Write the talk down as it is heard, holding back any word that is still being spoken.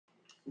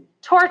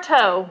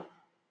Torteau.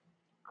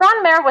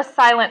 Grandmère was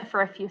silent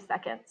for a few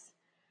seconds.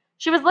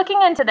 She was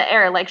looking into the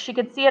air like she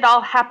could see it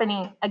all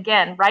happening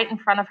again right in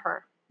front of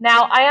her.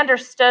 Now, I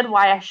understood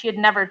why she had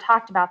never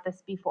talked about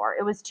this before.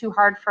 It was too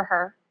hard for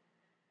her.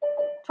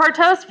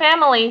 Torteau's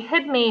family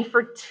hid me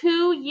for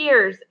 2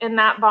 years in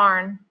that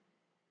barn,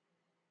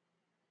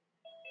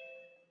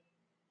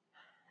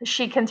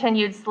 she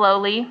continued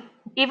slowly.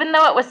 Even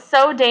though it was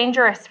so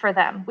dangerous for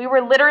them, we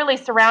were literally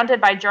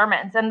surrounded by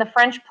Germans, and the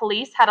French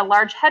police had a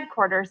large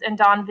headquarters in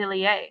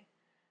Donvilliers.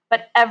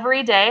 But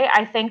every day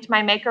I thanked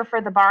my maker for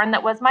the barn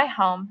that was my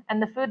home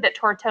and the food that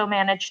Torteau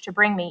managed to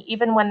bring me,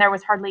 even when there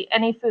was hardly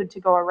any food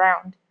to go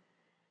around.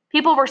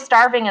 People were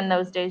starving in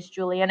those days,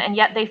 Julian, and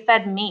yet they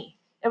fed me.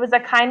 It was a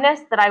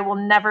kindness that I will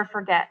never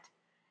forget.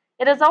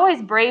 It is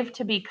always brave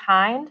to be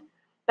kind,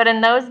 but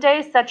in those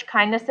days such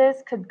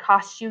kindnesses could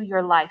cost you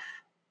your life.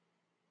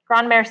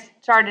 Grandmère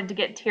started to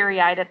get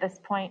teary-eyed at this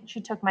point.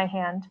 She took my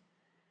hand.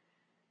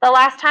 The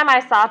last time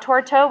I saw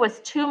Torteau was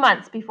 2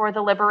 months before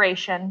the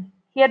liberation.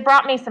 He had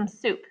brought me some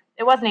soup.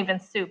 It wasn't even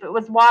soup. It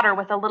was water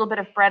with a little bit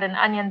of bread and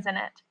onions in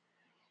it.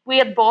 We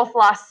had both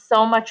lost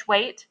so much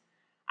weight.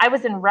 I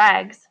was in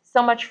rags,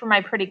 so much for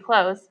my pretty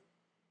clothes.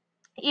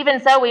 Even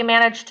so, we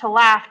managed to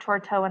laugh,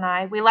 Torteau and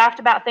I. We laughed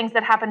about things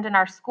that happened in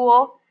our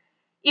school.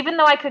 Even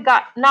though I could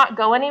not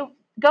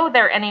go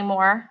there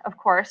anymore, of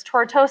course,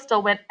 Torteau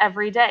still went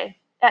every day.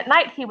 At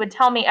night, he would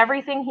tell me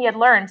everything he had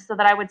learned so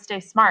that I would stay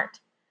smart.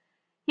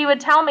 He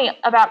would tell me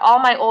about all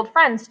my old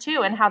friends,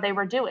 too, and how they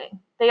were doing.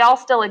 They all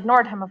still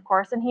ignored him, of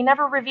course, and he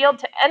never revealed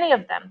to any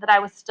of them that I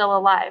was still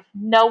alive.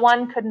 No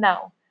one could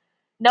know.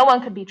 No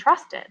one could be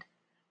trusted.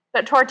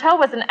 But Torteau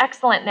was an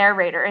excellent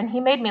narrator, and he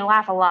made me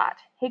laugh a lot.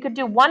 He could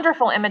do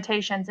wonderful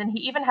imitations, and he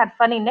even had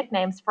funny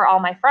nicknames for all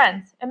my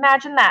friends.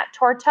 Imagine that,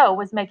 Torteau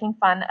was making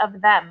fun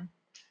of them.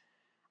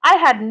 I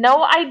had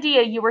no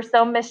idea you were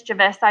so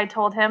mischievous, I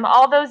told him.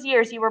 All those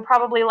years you were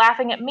probably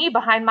laughing at me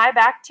behind my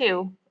back,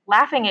 too.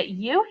 Laughing at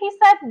you? He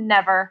said.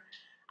 Never.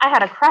 I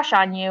had a crush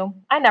on you.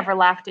 I never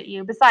laughed at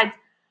you. Besides,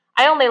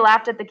 I only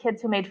laughed at the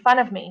kids who made fun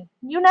of me.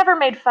 You never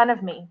made fun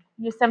of me.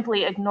 You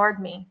simply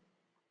ignored me.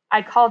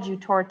 I called you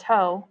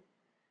Torteau.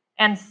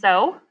 And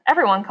so?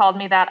 Everyone called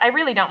me that. I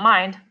really don't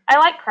mind. I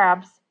like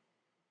crabs.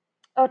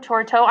 Oh,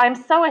 Torteau, I'm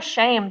so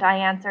ashamed, I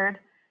answered.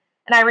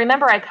 And I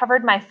remember I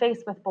covered my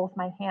face with both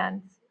my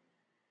hands.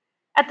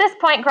 At this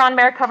point,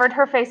 Grandmère covered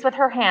her face with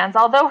her hands.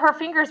 Although her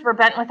fingers were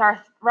bent with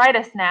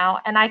arthritis now,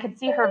 and I could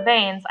see her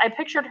veins, I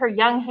pictured her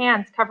young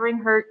hands covering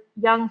her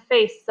young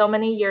face so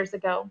many years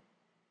ago.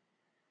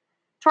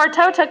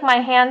 Torteau took my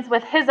hands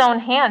with his own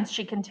hands,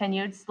 she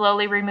continued,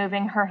 slowly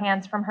removing her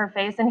hands from her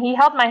face, and he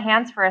held my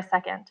hands for a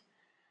second.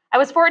 I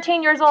was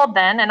 14 years old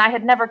then, and I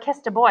had never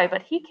kissed a boy,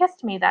 but he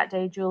kissed me that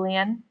day,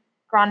 Julian.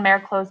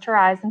 Grandmère closed her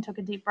eyes and took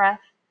a deep breath.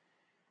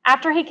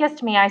 After he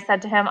kissed me, I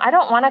said to him, I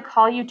don't want to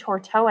call you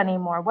Torteau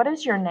anymore. What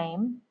is your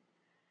name?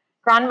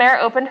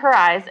 Grandmère opened her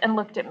eyes and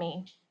looked at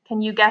me.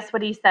 Can you guess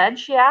what he said?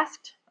 She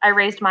asked. I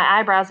raised my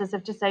eyebrows as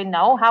if to say,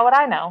 no, how would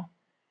I know?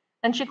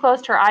 Then she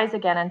closed her eyes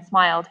again and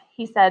smiled.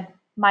 He said,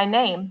 my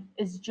name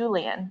is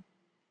Julian.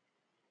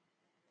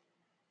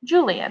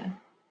 Julian.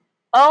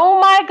 Oh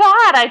my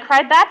God, I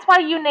cried. That's why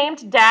you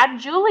named Dad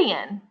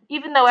Julian.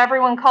 Even though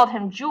everyone called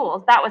him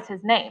Jules, that was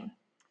his name.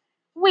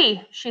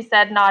 Oui, she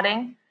said,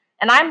 nodding.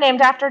 And I'm named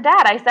after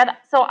Dad, I said,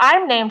 so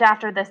I'm named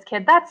after this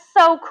kid. That's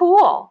so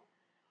cool.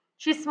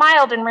 She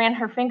smiled and ran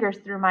her fingers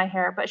through my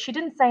hair, but she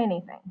didn't say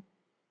anything.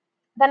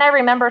 Then I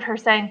remembered her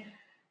saying,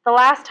 the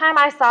last time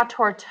I saw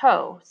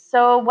Torteau,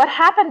 so what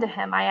happened to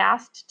him, I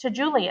asked, to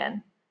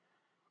Julian.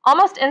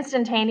 Almost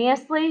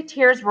instantaneously,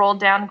 tears rolled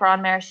down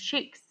Grandmère's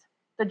cheeks.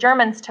 The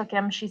Germans took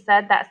him, she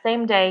said, that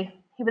same day.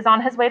 He was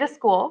on his way to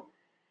school.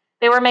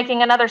 They were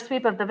making another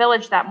sweep of the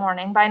village that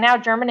morning. By now,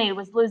 Germany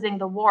was losing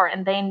the war,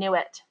 and they knew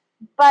it.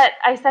 But,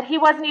 I said, he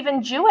wasn't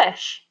even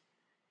Jewish.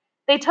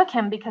 They took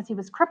him because he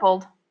was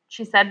crippled,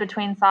 she said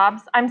between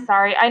sobs. I'm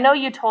sorry, I know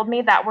you told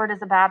me that word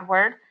is a bad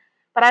word,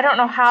 but I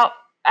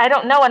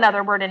don't know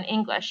another word in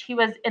English. He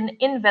was an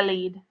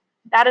invalid.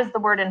 That is the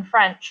word in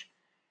French.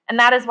 And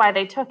that is why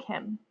they took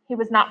him. He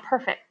was not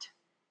perfect.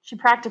 She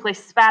practically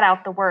spat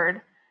out the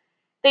word.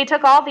 They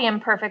took all the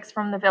imperfects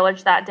from the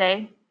village that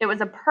day. It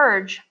was a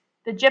purge.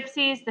 The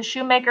gypsies, the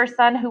shoemaker's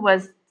son who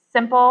was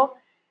simple,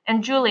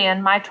 and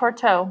Julian, my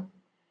Torteau.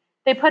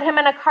 They put him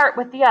in a cart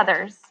with the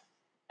others.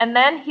 And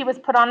then he was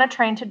put on a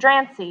train to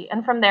Drancy,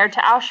 and from there to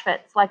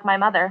Auschwitz, like my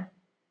mother.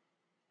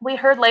 We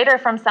heard later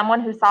from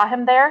someone who saw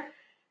him there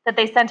that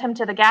they sent him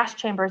to the gas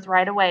chambers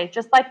right away.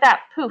 Just like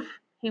that, poof,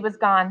 he was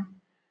gone.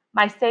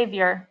 My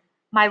savior,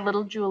 my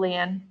little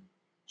Julian.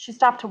 She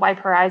stopped to wipe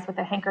her eyes with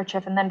a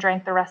handkerchief and then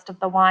drank the rest of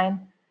the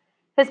wine.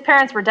 His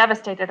parents were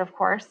devastated, of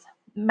course.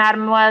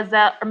 Monsieur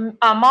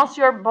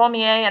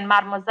Baumier and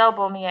Mademoiselle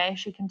Baumier,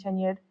 she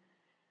continued.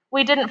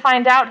 We didn't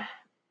find out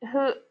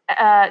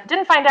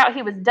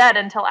he was dead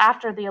until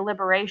after the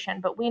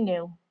liberation, but we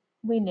knew.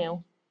 We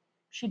knew.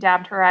 She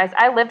dabbed her eyes.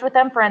 I lived with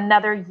them for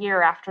another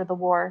year after the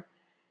war.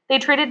 They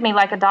treated me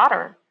like a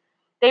daughter.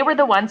 They were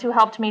the ones who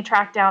helped me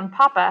track down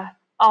Papa.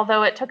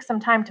 although it took some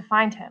time to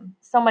find him.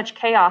 So much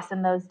chaos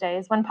in those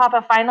days. When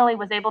Papa finally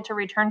was able to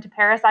return to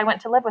Paris, I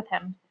went to live with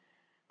him.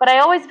 But I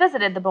always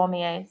visited the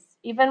Baumiers,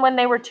 even when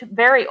they were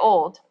very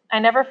old. I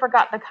never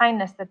forgot the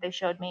kindness that they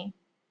showed me.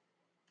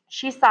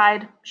 She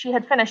sighed. She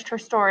had finished her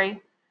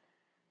story.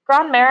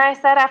 Grandmère, I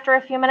said after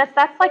a few minutes,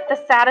 that's like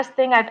the saddest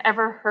thing I've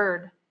ever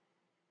heard.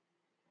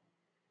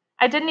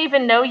 I didn't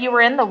even know you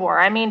were in the war.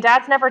 I mean,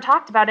 Dad's never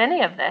talked about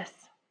any of this.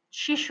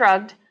 She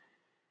shrugged.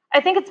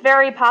 I think it's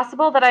very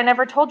possible that I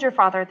never told your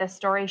father this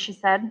story, she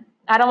said.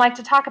 I don't like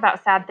to talk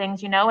about sad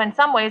things, you know. In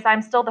some ways,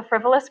 I'm still the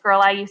frivolous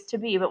girl I used to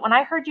be. But when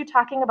I heard you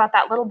talking about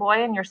that little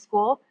boy in your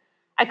school,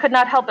 I could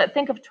not help but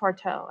think of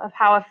Torto, of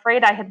how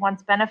afraid I had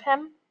once been of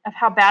him, of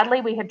how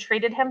badly we had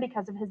treated him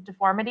because of his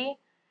deformity.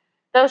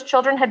 Those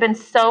children had been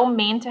so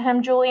mean to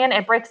him, Julian,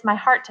 it breaks my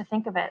heart to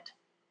think of it.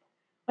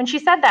 When she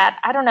said that,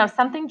 I don't know,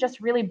 something just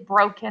really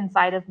broke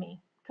inside of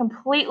me,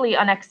 completely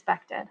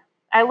unexpected.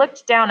 I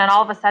looked down and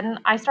all of a sudden,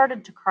 I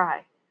started to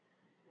cry.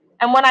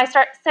 And when I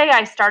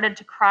started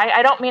to cry,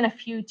 I don't mean a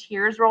few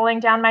tears rolling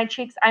down my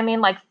cheeks. I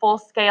mean like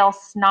full-scale,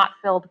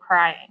 snot-filled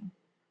crying.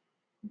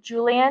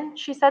 Julian,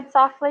 she said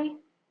softly.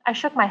 I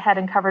shook my head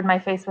and covered my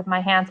face with my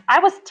hands. I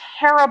was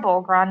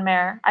terrible,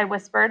 Grandmère, I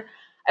whispered.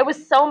 I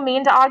was so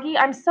mean to Auggie.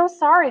 I'm so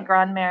sorry,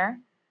 Grandmère.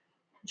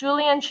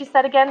 Julian, she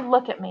said again,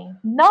 look at me.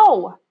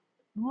 No!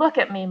 Look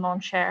at me, mon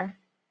cher.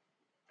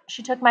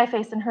 She took my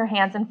face in her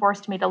hands and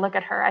forced me to look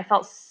at her. I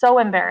felt so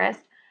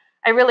embarrassed.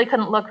 I really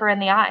couldn't look her in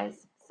the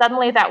eyes.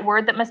 Suddenly, that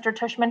word that Mr.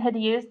 Tushman had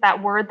used,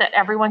 that word that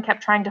everyone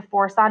kept trying to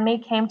force on me,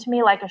 came to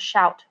me like a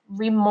shout.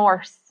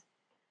 Remorse.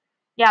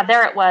 Yeah,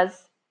 there it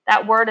was.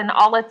 That word in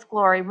all its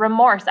glory.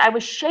 Remorse. I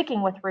was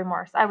shaking with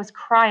remorse. I was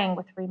crying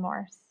with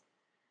remorse.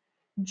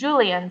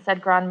 Julian,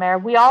 said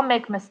Grandmère, we all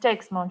make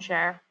mistakes, mon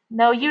cher.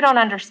 No, you don't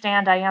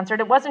understand, I answered.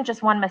 It wasn't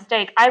just one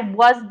mistake. I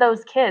was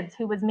those kids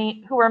who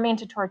were mean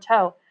to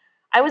Torto.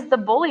 I was the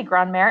bully,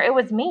 Grandmère. It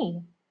was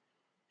me.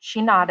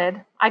 She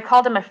nodded. I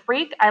called him a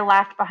freak. I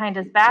laughed behind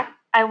his back.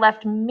 I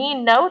left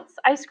mean notes.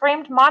 I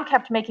screamed. Mom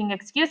kept making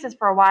excuses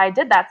for why I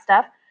did that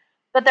stuff,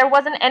 but there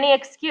wasn't any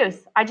excuse.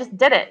 I just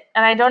did it,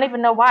 and I don't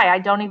even know why. I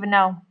don't even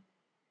know.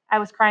 I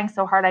was crying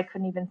so hard I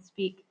couldn't even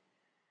speak.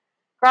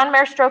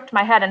 Grandmère stroked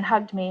my head and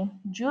hugged me.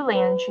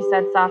 Julian, she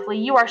said softly,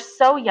 you are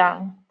so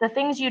young. The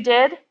things you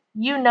did,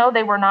 you know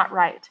they were not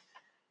right.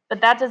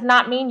 But that does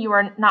not mean you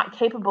are not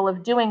capable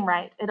of doing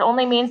right. It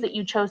only means that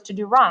you chose to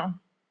do wrong.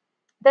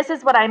 This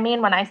is what I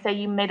mean when I say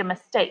you made a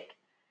mistake.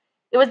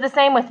 It was the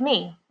same with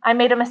me. I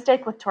made a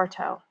mistake with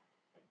Torto.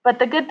 But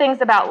the good thing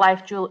about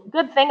life,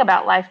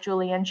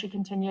 Julian, she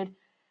continued,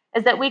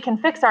 is that we can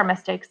fix our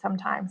mistakes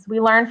sometimes. We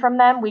learn from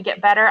them, we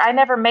get better. I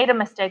never made a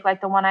mistake like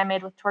the one I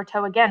made with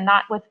Torto again,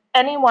 not with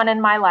anyone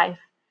in my life.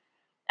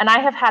 And I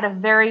have had a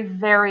very,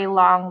 very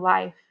long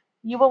life.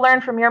 You will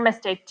learn from your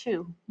mistake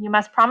too. You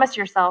must promise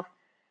yourself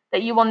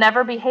that you will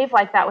never behave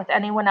like that with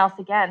anyone else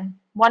again.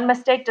 One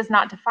mistake does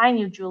not define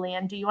you,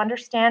 Julian. Do you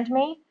understand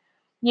me?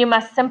 You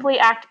must simply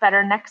act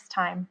better next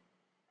time.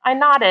 I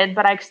nodded,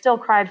 but I still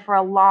cried for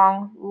a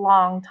long,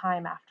 long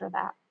time after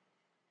that.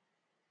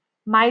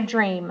 My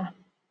dream.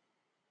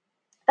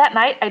 That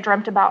night, I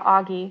dreamt about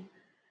Auggie.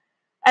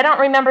 I don't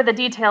remember the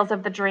details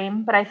of the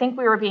dream, but I think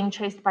we were being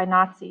chased by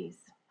Nazis.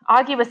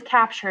 Auggie was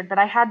captured, but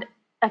I had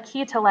a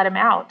key to let him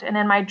out, and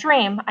in my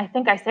dream, I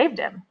think I saved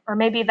him. Or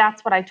maybe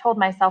that's what I told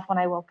myself when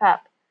I woke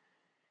up.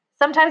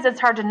 Sometimes it's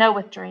hard to know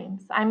with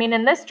dreams. I mean,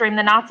 in this dream,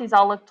 the Nazis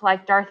all looked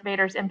like Darth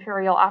Vader's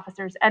Imperial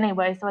officers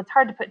anyway, so it's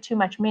hard to put too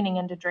much meaning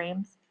into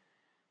dreams.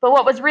 But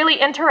what was really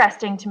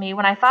interesting to me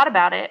when I thought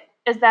about it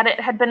is that it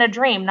had been a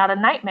dream, not a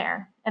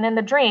nightmare. And in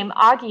the dream,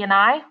 Auggie and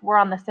I were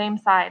on the same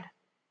side.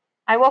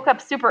 I woke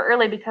up super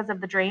early because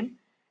of the dream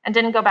and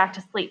didn't go back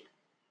to sleep.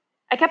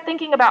 I kept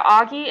thinking about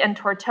Auggie and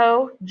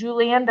Torto,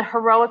 Julian, the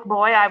heroic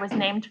boy I was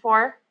named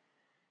for.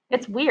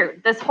 It's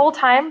weird. This whole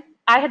time,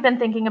 I had been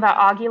thinking about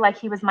Auggie like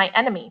he was my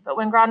enemy. But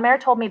when Grandmère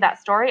told me that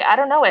story, I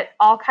don't know, it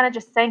all kind of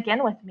just sank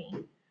in with me.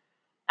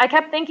 I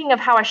kept thinking of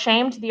how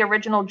ashamed the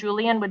original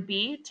Julian would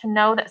be to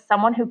know that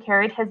someone who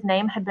carried his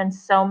name had been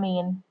so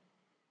mean.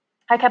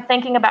 I kept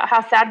thinking about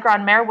how sad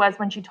Grandmère was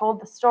when she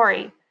told the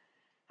story,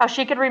 how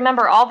she could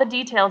remember all the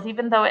details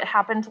even though it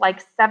happened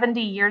like 70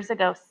 years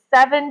ago.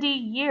 70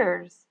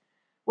 years!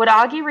 Would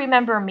Auggie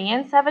remember me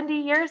in 70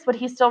 years? Would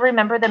he still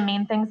remember the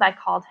mean things I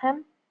called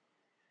him?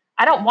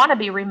 I don't want to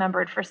be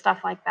remembered for stuff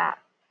like that.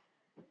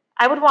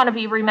 I would want to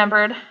be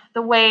remembered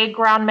the way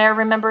Grandmère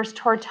remembers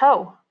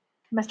Torto.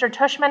 Mr.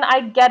 Tushman, I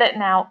get it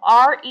now.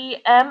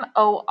 Remorse.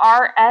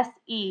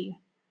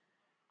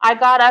 I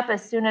got up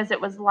as soon as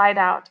it was light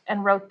out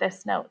and wrote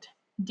this note.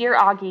 Dear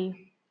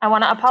Auggie, I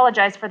want to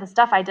apologize for the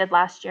stuff I did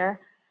last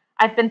year.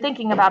 I've been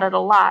thinking about it a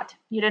lot.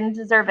 You didn't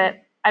deserve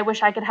it. I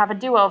wish I could have a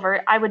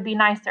do-over. I would be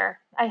nicer.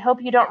 I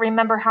hope you don't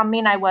remember how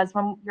mean I was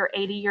when you're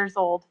 80 years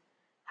old.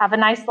 Have a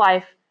nice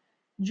life.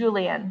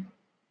 Julian.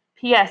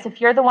 P.S.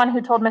 If you're the one who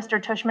told Mr.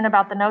 Tushman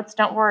about the notes,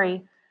 don't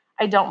worry.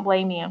 I don't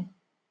blame you.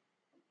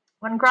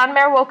 When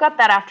Grandmère woke up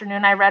that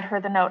afternoon, I read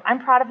her the note. I'm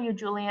proud of you,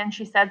 Julian,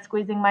 she said,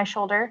 squeezing my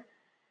shoulder.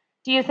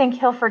 Do you think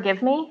he'll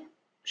forgive me?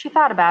 She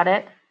thought about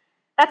it.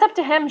 That's up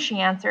to him, she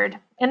answered.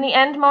 In the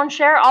end, mon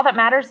cher, all that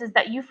matters is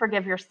that you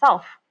forgive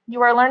yourself.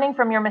 You are learning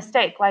from your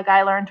mistake, like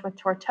I learned with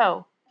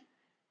Torteau.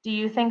 Do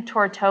you think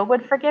Torteau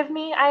would forgive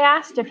me? I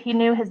asked, if he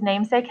knew his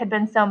namesake had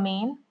been so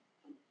mean.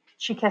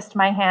 She kissed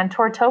my hand.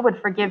 Torteau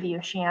would forgive you,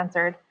 she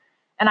answered,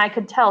 and I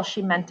could tell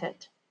she meant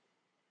it.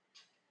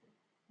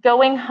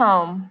 Going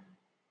home.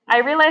 I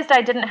realized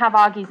I didn't have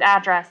Augie's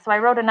address, so I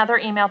wrote another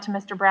email to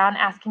Mr. Brown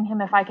asking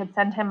him if I could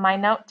send him my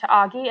note to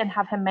Auggie and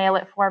have him mail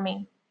it for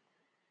me.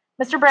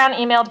 Mr. Brown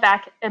emailed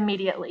back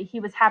immediately. He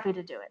was happy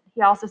to do it.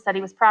 He also said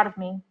he was proud of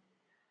me.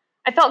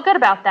 I felt good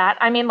about that.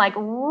 I mean, like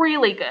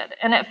really good.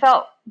 And it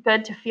felt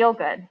good to feel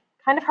good.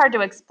 Kind of hard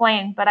to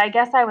explain, but I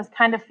guess I was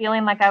kind of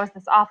feeling like I was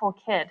this awful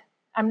kid.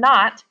 I'm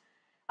not.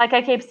 Like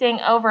I keep saying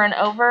over and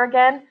over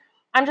again,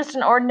 I'm just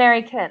an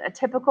ordinary kid, a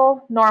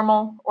typical,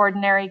 normal,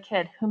 ordinary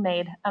kid who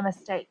made a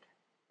mistake.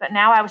 But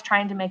now I was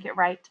trying to make it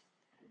right.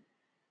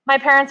 My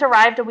parents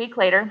arrived a week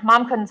later.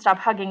 Mom couldn't stop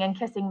hugging and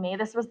kissing me.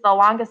 This was the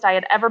longest I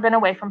had ever been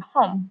away from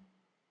home.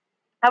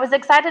 I was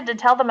excited to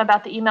tell them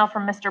about the email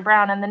from Mr.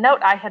 Brown and the note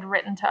I had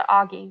written to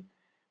Auggie,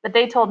 but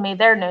they told me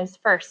their news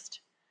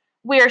first.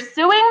 "We're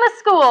suing the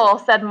school,"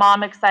 said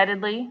Mom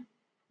excitedly.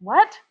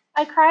 "What?"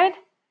 I cried.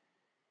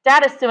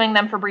 "Dad is suing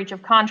them for breach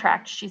of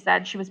contract," she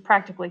said. She was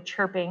practically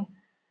chirping.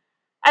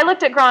 I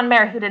looked at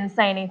Grandmère, who didn't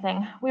say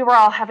anything. We were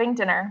all having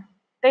dinner.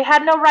 "They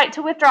had no right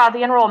to withdraw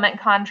the enrollment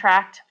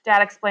contract,"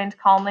 Dad explained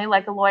calmly,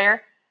 like a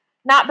lawyer.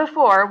 "Not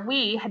before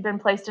we had been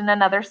placed in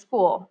another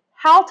school.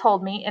 Hal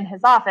told me in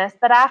his office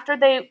that after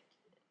they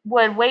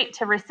would wait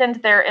to rescind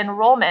their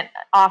enrollment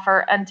offer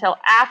until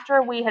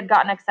after we had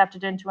gotten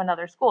accepted into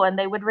another school, and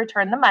they would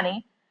return the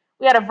money.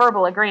 We had a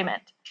verbal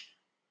agreement."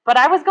 "But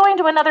I was going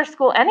to another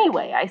school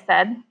anyway," I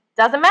said.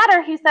 "Doesn't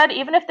matter," he said.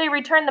 "Even if they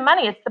return the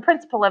money, it's the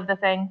principle of the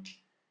thing."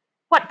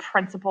 "What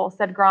principle?"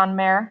 said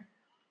Grandmère.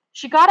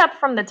 She got up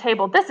from the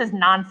table. "This is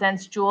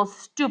nonsense, Jules.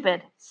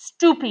 Stupid.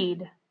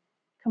 Stupid.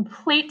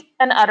 Complete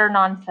and utter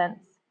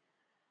nonsense."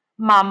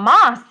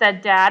 "Mama,"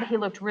 said Dad. He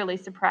looked really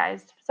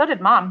surprised. So did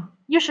Mom.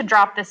 "You should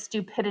drop this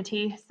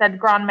stupidity," said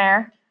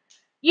Grandmère.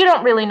 "You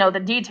don't really know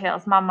the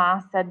details,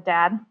 Mama," said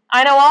Dad.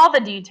 "I know all the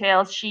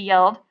details," she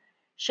yelled,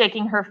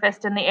 shaking her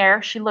fist in the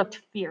air. She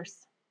looked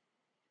fierce.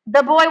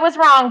 "The boy was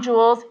wrong,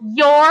 Jules.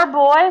 Your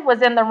boy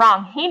was in the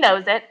wrong. He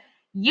knows it.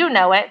 You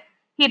know it.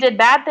 He did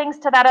bad things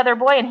to that other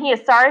boy, and he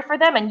is sorry for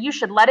them, and you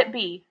should let it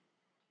be."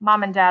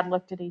 Mom and Dad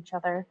looked at each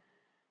other.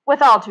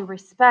 "With all due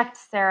respect,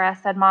 Sarah,"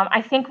 said Mom,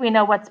 "I think we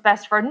know what's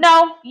best for—"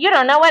 "No, you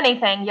don't know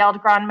anything,"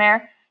 yelled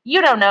Grandmère.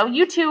 "You don't know.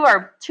 You two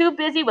are too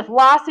busy with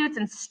lawsuits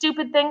and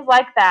stupid things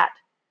like that."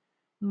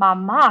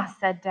 "Mama,"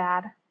 said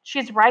Dad.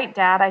 "She's right,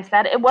 Dad," I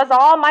said. "It was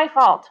all my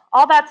fault.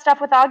 All that stuff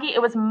with Auggie,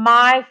 it was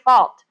my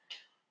fault.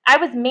 I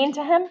was mean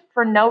to him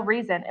for no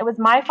reason. It was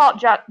my fault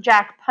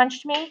Jack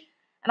punched me,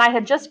 and I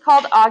had just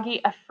called Auggie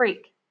a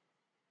freak."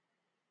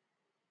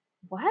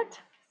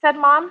 "What?" said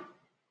Mom.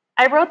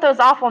 "I wrote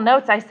those awful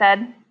notes," I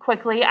said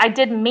quickly. "I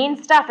did mean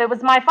stuff. It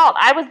was my fault.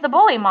 I was the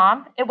bully,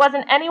 Mom. It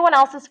wasn't anyone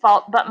else's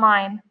fault but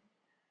mine."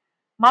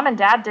 Mom and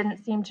Dad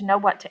didn't seem to know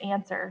what to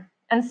answer.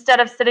 "Instead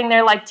of sitting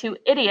there like two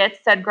idiots,"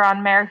 said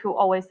Grandmère, who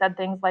always said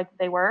things like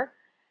they were,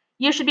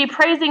 "you should be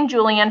praising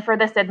Julian for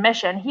this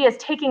admission. He is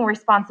taking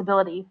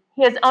responsibility.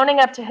 He is owning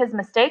up to his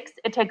mistakes.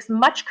 It takes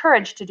much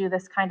courage to do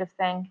this kind of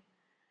thing."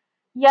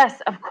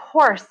 "Yes, of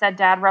course," said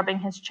Dad, rubbing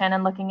his chin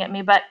and looking at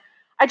me, "but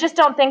I just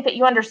don't think that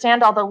you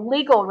understand all the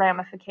legal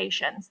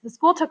ramifications. The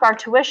school took our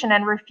tuition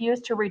and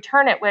refused to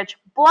return it, which—"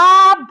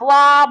 "Blah,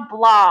 blah,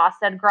 blah,"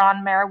 said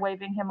Grandmère,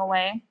 waving him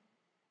away.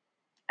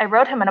 "I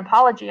wrote him an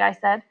apology," I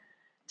said,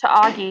 "to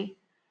Auggie.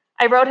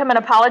 I wrote him an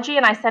apology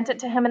and I sent it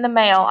to him in the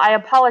mail. I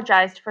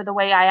apologized for the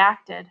way I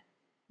acted."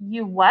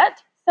 "You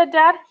what?" said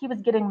Dad. He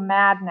was getting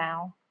mad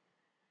now.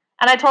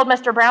 "And I told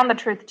Mr. Brown the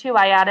truth too,"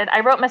 I added. "I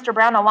wrote Mr.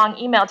 Brown a long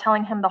email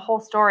telling him the whole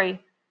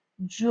story."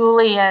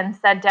 "Julian,"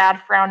 said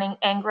Dad, frowning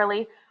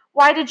angrily.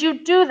 "Why did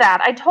you do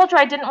that? I told you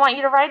I didn't want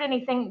you to write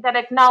anything that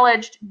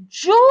acknowledged—"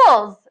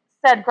 "Jules,"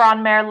 said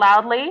Grandmère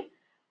loudly,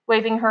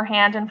 waving her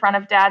hand in front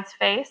of Dad's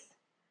face.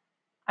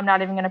 I'm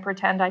not even going to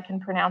pretend I can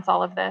pronounce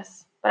all of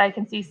this, but I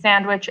can see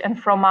sandwich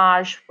and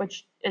fromage,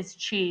 which is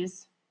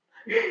cheese.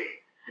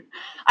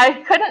 I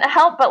couldn't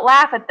help but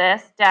laugh at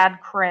this. Dad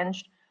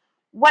cringed.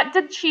 "What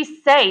did she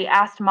say?"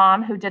 asked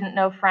Mom, who didn't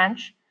know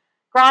French.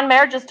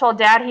 "Grandmère just told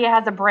Dad he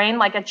has a brain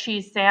like a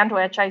cheese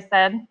sandwich," I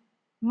said.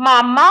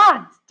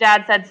 "Mama,"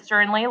 Dad said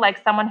sternly, like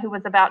someone who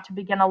was about to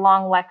begin a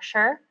long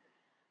lecture.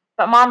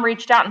 But Mom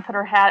reached out and put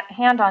her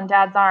hand on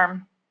Dad's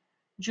arm.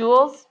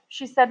 "Jules,"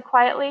 she said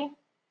quietly,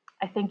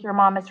 "I think your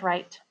mom is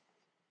right."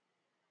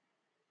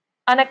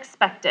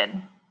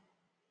 Unexpected.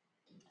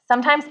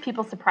 Sometimes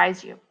people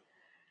surprise you.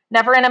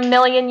 Never in a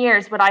million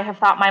years would I have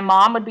thought my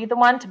mom would be the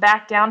one to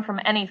back down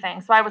from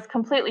anything, so I was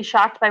completely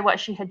shocked by what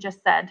she had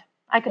just said.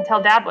 I could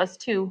tell Dad was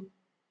too.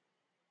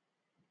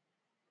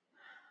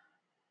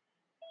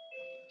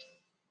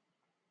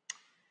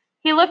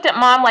 He looked at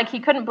Mom like he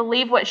couldn't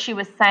believe what she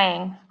was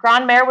saying.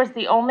 Grandmère was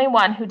the only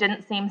one who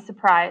didn't seem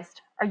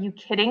surprised. "Are you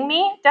kidding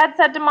me?" Dad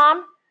said to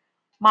Mom.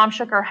 Mom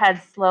shook her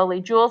head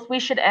slowly. Jules, we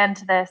should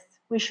end this.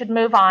 We should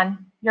move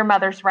on. Your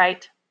mother's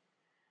right.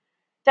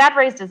 Dad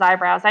raised his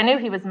eyebrows. I knew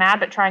he was mad,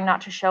 but trying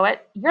not to show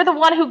it. You're the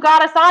one who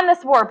got us on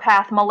this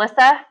warpath,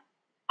 Melissa.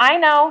 I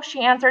know,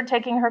 she answered,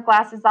 taking her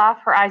glasses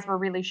off. Her eyes were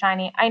really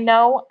shiny. I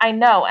know,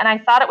 and I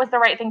thought it was the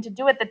right thing to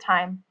do at the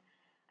time.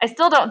 I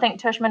still don't think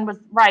Tushman was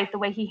right the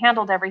way he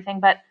handled everything,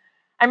 but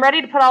I'm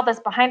ready to put all this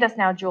behind us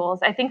now,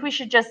 Jules. I think we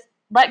should just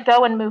let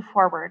go and move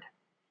forward.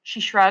 She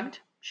shrugged.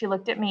 She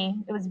looked at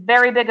me. It was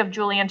very big of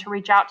Julian to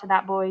reach out to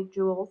that boy,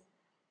 Jules.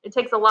 It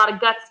takes a lot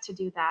of guts to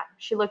do that.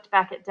 She looked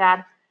back at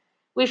Dad.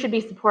 We should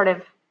be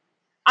supportive.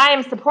 I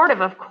am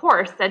supportive, of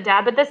course, said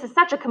Dad, but this is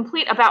such a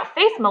complete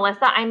about-face,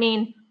 Melissa. I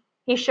mean,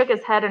 he shook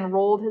his head and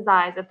rolled his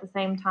eyes at the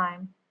same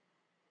time.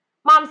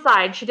 Mom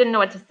sighed. She didn't know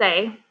what to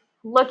say.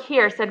 Look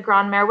here, said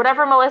Grandmère.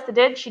 Whatever Melissa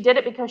did, she did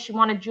it because she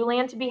wanted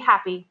Julian to be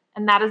happy,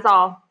 and that is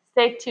all.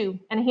 Say too,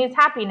 and he's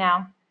happy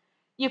now.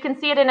 You can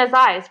see it in his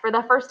eyes. For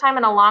the first time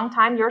in a long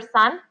time, your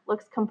son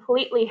looks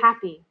completely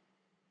happy.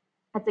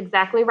 That's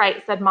exactly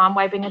right, said Mom,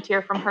 wiping a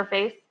tear from her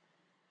face.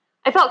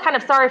 I felt kind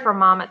of sorry for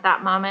Mom at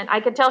that moment. I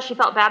could tell she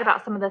felt bad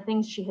about some of the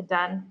things she had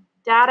done.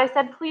 Dad, I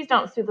said, please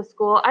don't sue the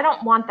school. I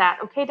don't want that.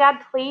 Okay, Dad,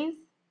 please?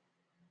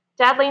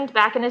 Dad leaned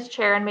back in his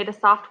chair and made a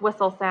soft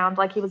whistle sound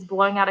like he was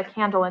blowing out a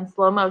candle in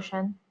slow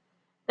motion.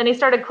 Then he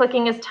started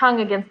clicking his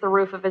tongue against the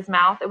roof of his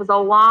mouth. It was a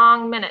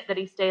long minute that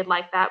he stayed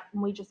like that,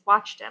 and we just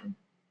watched him.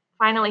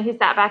 Finally, he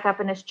sat back up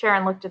in his chair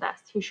and looked at us.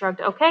 He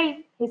shrugged.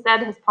 Okay, he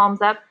said, his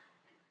palms up.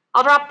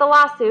 I'll drop the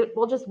lawsuit.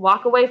 We'll just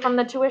walk away from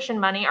the tuition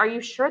money. Are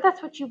you sure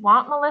that's what you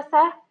want,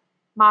 Melissa?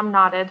 Mom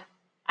nodded.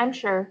 I'm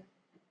sure.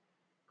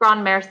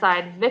 Grandmère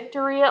sighed.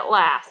 Victory at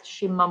last,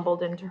 she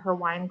mumbled into her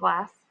wine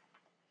glass.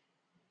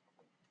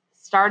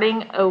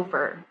 Starting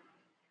over.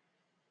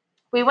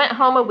 We went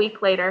home a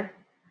week later,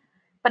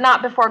 but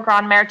not before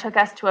Grandmère took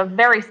us to a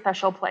very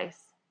special place,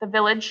 the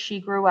village she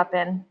grew up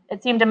in.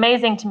 It seemed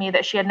amazing to me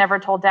that she had never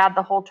told Dad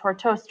the whole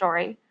Torteau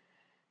story.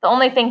 The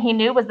only thing he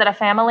knew was that a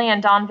family in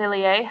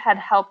Donvilliers had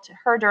helped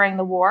her during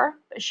the war,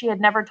 but she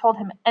had never told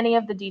him any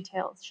of the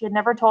details. She had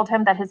never told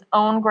him that his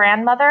own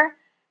grandmother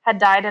had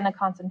died in a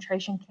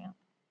concentration camp.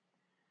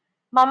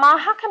 Mama,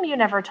 how come you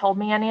never told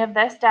me any of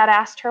this? Dad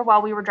asked her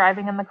while we were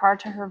driving in the car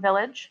to her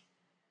village.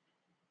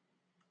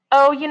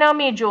 Oh, you know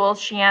me,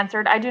 Jules, she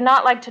answered. I do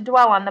not like to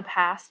dwell on the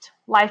past.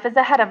 Life is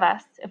ahead of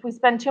us. If we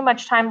spend too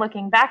much time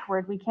looking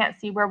backward, we can't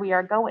see where we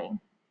are going.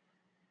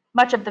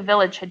 Much of the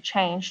village had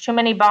changed. Too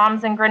many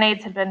bombs and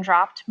grenades had been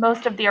dropped.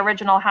 Most of the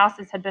original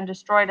houses had been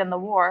destroyed in the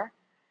war.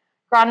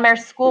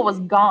 Grandmère's school was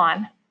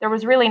gone. There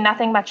was really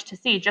nothing much to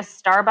see,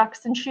 just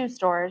Starbucks and shoe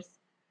stores.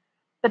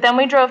 But then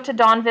we drove to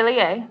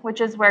Donvilliers, which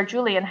is where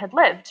Julian had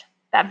lived.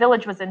 That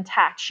village was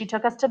intact. She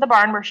took us to the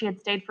barn where she had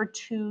stayed for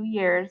 2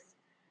 years.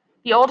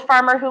 The old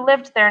farmer who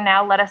lived there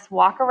now let us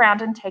walk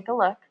around and take a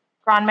look.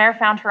 Grandmère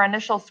found her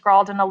initials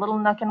scrawled in a little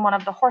nook in one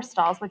of the horse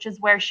stalls, which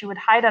is where she would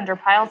hide under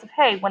piles of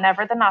hay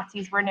whenever the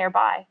Nazis were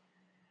nearby.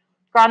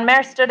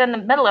 Grandmère stood in the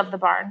middle of the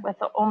barn, with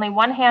only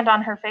one hand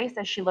on her face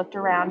as she looked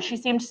around. She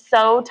seemed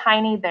so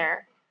tiny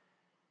there.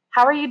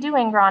 How are you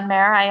doing,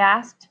 Grandmère? I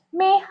asked.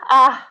 Me?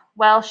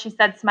 Well, she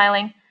said,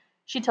 smiling.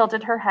 She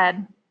tilted her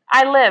head.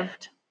 I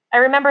lived. I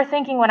remember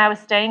thinking when I was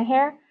staying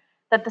here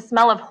that the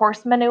smell of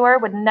horse manure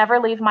would never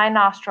leave my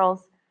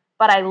nostrils,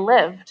 but I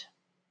lived.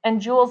 And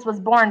Jules was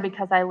born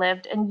because I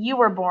lived, and you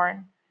were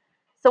born.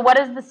 So what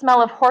is the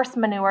smell of horse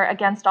manure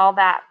against all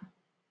that?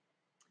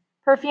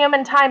 Perfume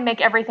and time make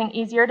everything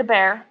easier to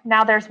bear.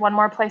 Now there's one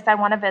more place I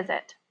want to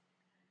visit.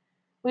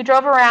 We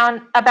drove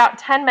around about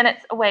 10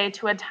 minutes away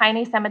to a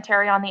tiny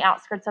cemetery on the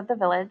outskirts of the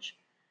village.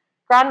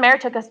 Grandmère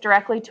took us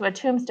directly to a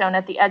tombstone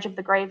at the edge of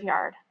the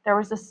graveyard. There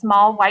was a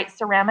small white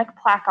ceramic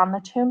plaque on the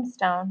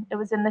tombstone. It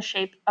was in the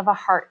shape of a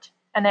heart,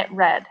 and it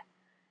read,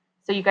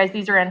 so you guys,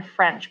 these are in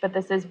French, but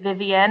this is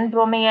Vivienne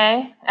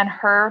Baumier and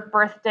her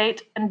birth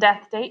date and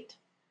death date.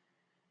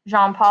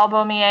 Jean-Paul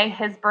Baumier,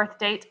 his birth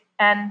date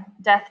and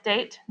death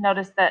date.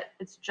 Notice that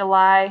it's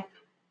July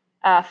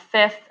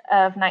 5th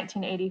of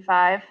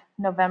 1985,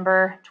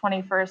 November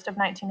 21st of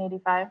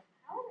 1985.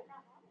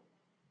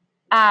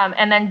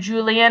 And then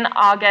Julien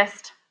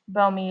Auguste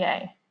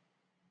Baumier.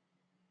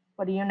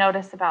 What do you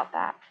notice about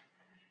that?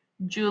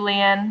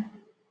 Julien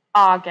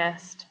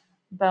Auguste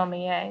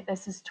Baumier.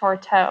 This is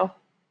Torteau.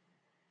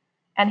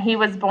 And he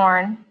was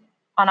born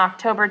on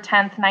October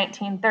 10th,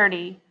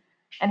 1930,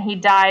 and he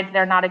died,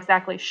 they're not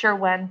exactly sure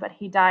when, but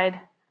he died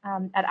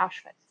at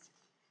Auschwitz.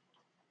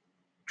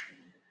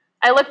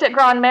 I looked at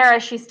Grandmère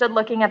as she stood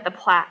looking at the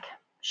plaque.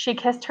 She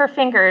kissed her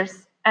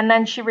fingers, and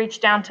then she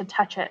reached down to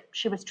touch it.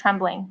 She was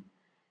trembling.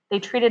 They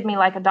treated me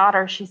like a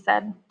daughter, she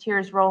said,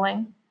 tears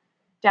rolling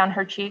down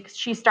her cheeks.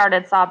 She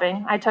started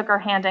sobbing. I took her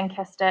hand and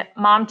kissed it.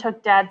 Mom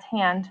took Dad's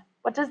hand.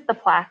 What does the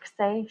plaque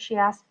say? She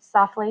asked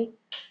softly.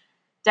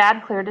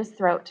 Dad cleared his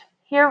throat.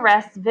 Here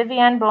rests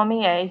Vivienne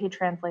Baumier, he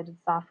translated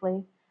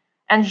softly,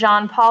 and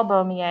Jean-Paul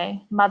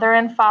Baumier, mother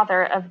and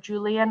father of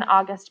Julien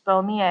Auguste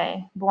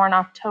Baumier, born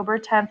October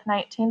 10th,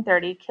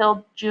 1930,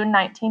 killed June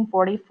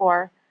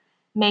 1944.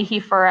 May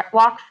he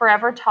walk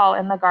forever tall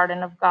in the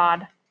garden of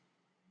God.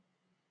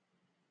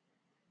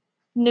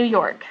 New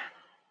York.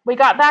 We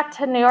got back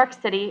to New York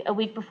City a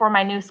week before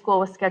my new school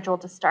was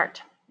scheduled to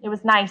start. It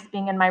was nice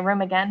being in my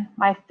room again.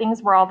 My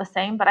things were all the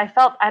same, but I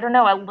felt, I don't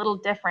know, a little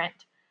different.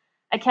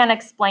 I can't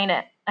explain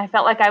it. I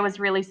felt like I was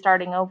really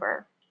starting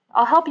over.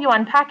 I'll help you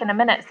unpack in a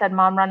minute, said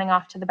Mom, running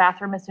off to the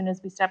bathroom as soon as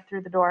we stepped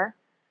through the door.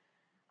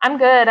 I'm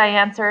good, I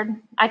answered.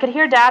 I could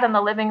hear Dad in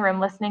the living room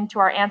listening to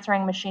our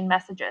answering machine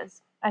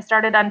messages. I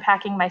started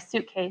unpacking my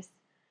suitcase.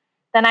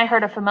 Then I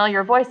heard a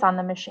familiar voice on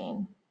the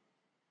machine.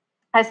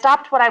 I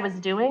stopped what I was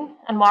doing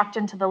and walked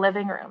into the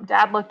living room.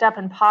 Dad looked up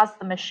and paused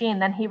the machine,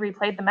 then he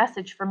replayed the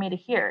message for me to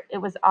hear. It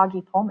was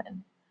Augie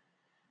Pullman.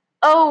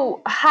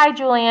 Oh, hi,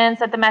 Julian,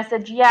 said the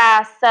message.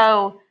 Yeah,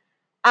 so,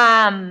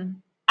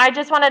 I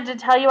just wanted to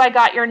tell you I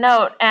got your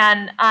note,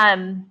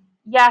 and,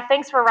 yeah,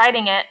 thanks for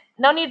writing it.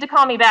 No need to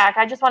call me back.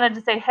 I just wanted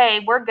to say,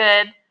 hey, we're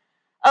good.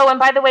 Oh, and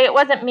by the way, it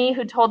wasn't me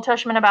who told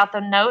Tushman about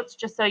the notes,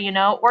 just so you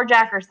know, or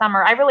Jack or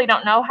Summer. I really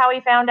don't know how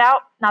he found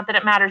out. Not that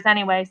it matters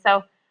anyway,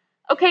 so,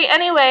 okay,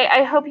 anyway,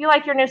 I hope you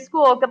like your new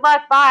school. Good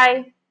luck,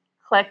 bye.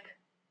 Click.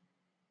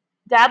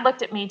 Dad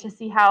looked at me to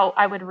see how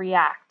I would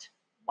react.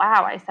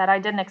 Wow, I said, I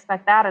didn't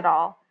expect that at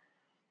all.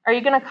 Are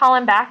you going to call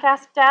him back?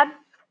 Asked Dad.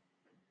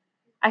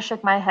 I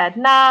shook my head.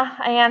 Nah,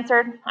 I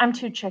answered. I'm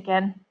too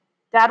chicken.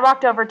 Dad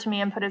walked over to me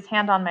and put his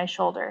hand on my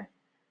shoulder.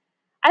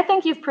 I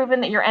think you've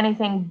proven that you're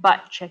anything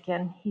but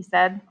chicken, he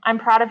said. I'm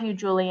proud of you,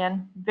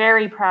 Julian.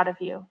 Very proud of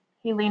you.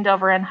 He leaned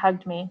over and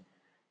hugged me.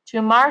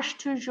 Tu marches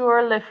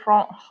toujours le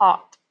front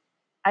haut.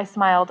 I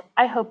smiled.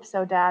 I hope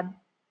so, Dad.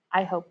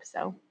 I hope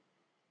so.